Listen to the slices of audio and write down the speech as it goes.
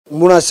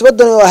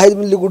munaasabaddan oo ahayd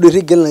mid lagu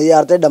dhiirigelinayo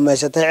arday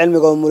dhamaysatay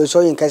cilmiga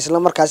umulisooyinka isla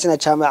markaasina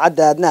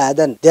jaamacadda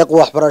aadan deeq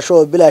waxbarasho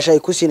oo bilaash ay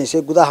ku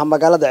siinaysay gudaha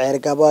magaalada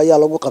Ceergaabo ayaa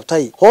lagu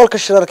qabtay hoolka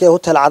shirarka ee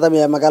hotel cadami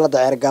ee magaalada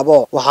Ceergaabo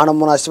waxaana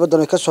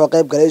munaasabaddan ka soo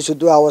qayb galay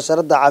suduuha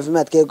wasaaradda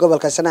caafimaadka ee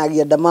gobolka Sanaag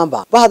iyo dhamaanba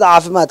bahda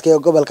caafimaadka ee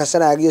gobolka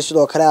Sanaag iyo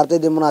sidoo kale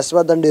ardaydii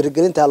munaasabaddan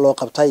dhiirigelinta loo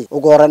qabtay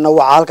ugu horreynna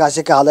waxaa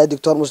halkaasi ka hadlay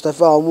Dr.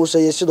 Mustafa Muuse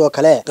iyo sidoo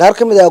kale qaar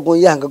ka mid ah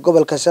aqoon-yahanka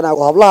gobolka Sanaag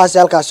oo hablahaasi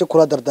halkaasi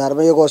kula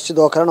dardaarmay iyagoo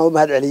sidoo kalena u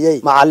mahad celiyay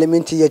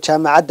macallimiintii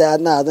jaamacadda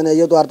aadan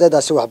iyadoo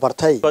ardaydaasi wax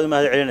bartay waxaan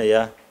mahad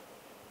celinayaa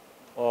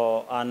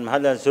oo aan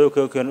mahadlan soo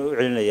kookan u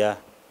celinayaa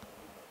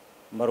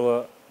marwa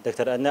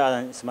Dr.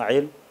 aadan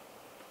Ismaaciil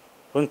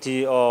runtii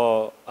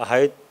oo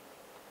ahayd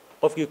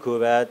qofkii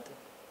koobaad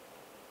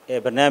ee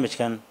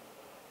barnaamijkan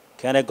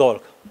keenay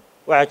gobolka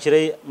waxa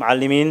jiray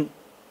macallimiin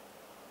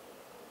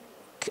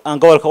aan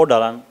gobolka u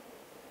dhalan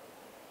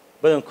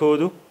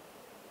badankoodu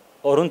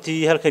oo runtii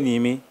halkan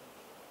yimi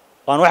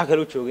aan wax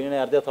kale u joogin inay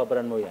arday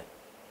tababaran mooyaan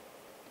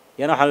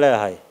yana waxaan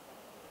leeyahay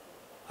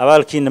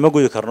abaalkiina ma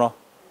gudi karno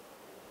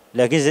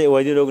laakiin si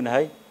waadin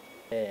ognahay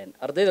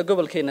ardayda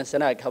gobolkeena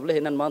Sanaag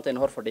hablaheenan maanta in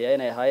hor fadhiya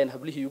inay ahaayeen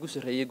hablihii ugu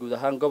sareeyay guud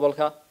ahaan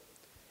gobolka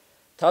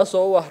taas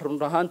oo wax run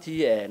ahaantii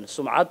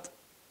sumcad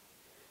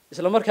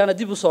isla markaana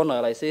dib u soo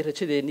noolaysay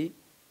rajadeeni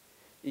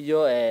iyo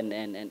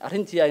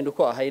arintii aynu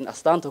ku ahayn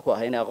astaanta ku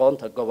ahayn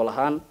aqoonta gobol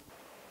ahaan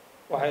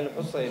waxaynu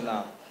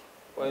xusaynaa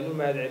waynu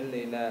mahad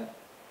celinaynaa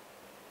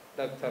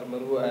Dr.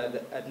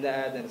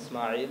 aadan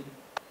Ismaaciil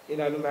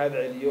inaanu mahad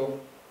celiyo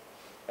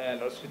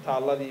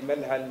cusbitaaladii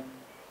Malhal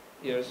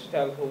iyo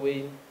cusbitaalka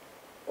weyn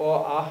oo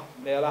ah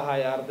meelaha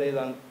ay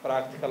ardaydan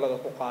practicalada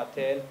ku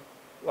qaateen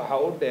waxa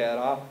u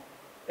dheeraa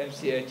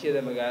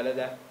MCH-yada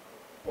magaalada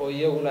oo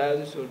iyaguna aad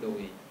u soo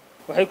dhaweeyay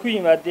waxay ku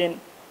yimaadeen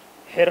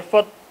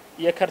xirfad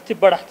iyo karti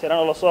barax tiran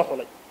oo la soo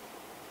xulay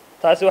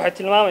taasi waxay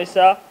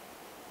tilmaamaysaa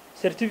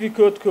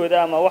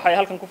certificate-kooda ama waxay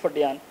halkan ku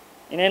fadhiyaan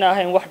inayna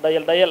ahayn wax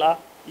dhayal ah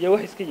iyo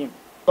wax iska yimid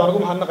waxaan ugu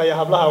mahadnaqayaa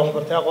hablaha wax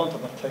bartay aqoonta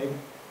bartay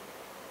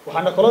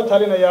waxaan kula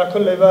talinayaa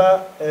kullayba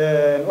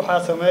waxa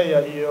sameeya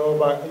iyo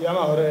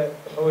baaqyama hore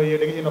xooyay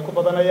dhagiina ku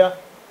badanaya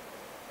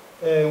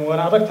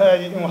wana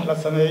adagtahay in wax la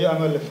sameeyo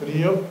ama la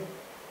fuliyo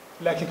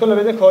laakiin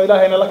kullayba idinka oo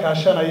Ilaahayna la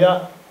kaashanaya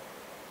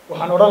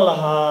waxaan oran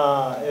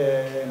lahaa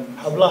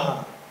hablaha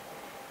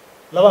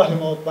laba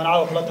arrimood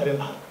banacad kula talin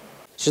lahaa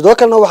sidoo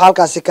kalena waxaa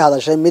halkaasi ka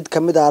hadashay mid ka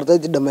mid ah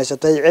ardaydii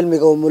dhamaysatay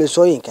cilmiga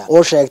umulisooyinka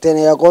oo sheegtay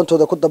inay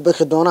aqoontooda ku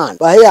dabaqi doonaan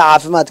baahiyaha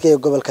caafimaadka ee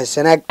gobolka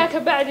Sanaag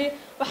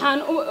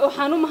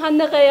waxaan u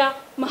mahadnaqayaa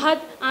mahad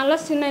aan la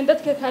sinayn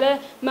dadka kale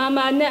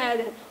maamaadna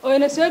aadan oo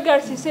ina soo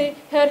gaarsiisay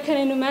heerkan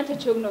aynu maanta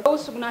joogno oo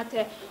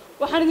sugnaatay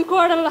waxaan idinku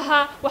oran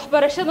lahaa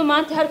waxbarashada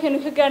maanta halkaynu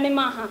ka gaarnay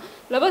ma aha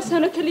 2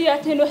 sano kaliya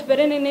aynu wax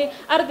baranaynay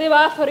ardayba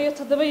 4 iyo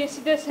 7 iyo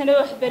 8 sano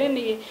wax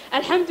baranayay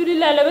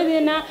alxamdulillah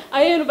labadeena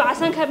ayaynu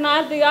bacsan karnaa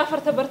ardayga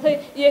 4 bartay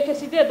iyo ka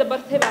 8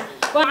 bartayba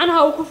waxaanaha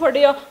uu ku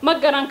fadhiyo ma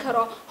garan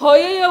karo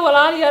hooyo iyo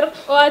walaal yar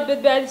oo aad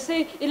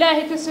badbaadisay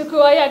ilaahay ka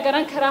soo ayaa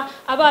garan kara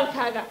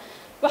abaalkaaga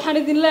waxaan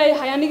idin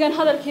leeyahay anigan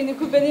hadalkeena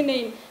ku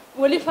badinayn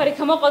wali fari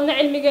kama qodna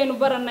cilmigeenu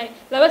baranay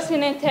 2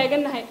 sano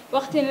taaganahay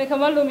waqtiina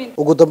kama lumin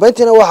ugu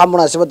dambeyntiina waxaa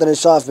munaasabaddan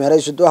soo afmeeray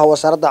suduuha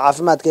wasaaradda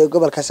caafimaadka ee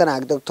gobolka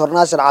Sanaag Dr.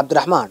 Naasir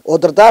Cabdiraxmaan oo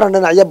dardaaran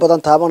dhinacyo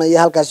badan taabanaya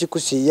halkaasi ku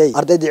siiyay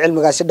ardaydii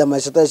cilmigaasi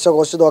dhamaysatay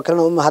isagoo sidoo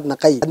kalena u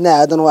mahadnaqay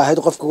aadan oo ahayd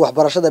qofka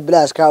waxbarashada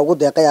bilaashka ugu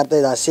deeqay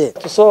ardaydaasi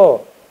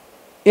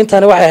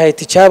intana waxay ahayd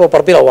tijaabo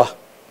barbilow ah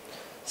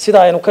sida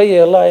aynu ka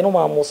yeelnaa aynu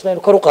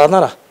maamusnaynu kor u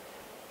qaadnana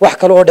wax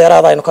kale oo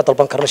dheeraad aynu ka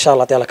dalban karno insha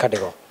Allah hadii la ka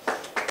dhigo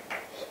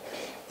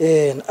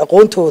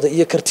aqoontooda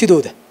iyo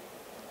kartidooda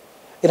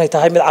inay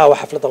tahay mid caawa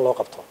xafladda loo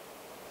qabto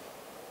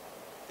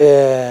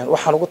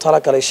waxaan ugu tala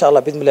galay insha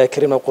Allah bidmillahi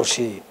kariim oo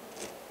qorsheeyay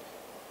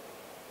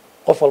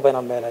qof walba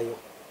inaan meelayo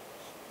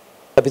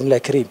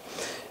bidmillahi kariim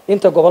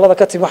inta gobolada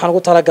ka timid waxaan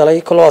ugu tala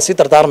galay kullu waa si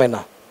dardaarmayna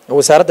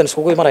wasaaraddan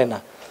iskugu imanayna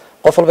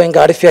qof walba in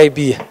gaari VIP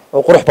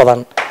oo qurux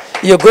badan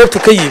iyo goobtu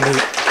ka yimi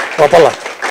waa ballan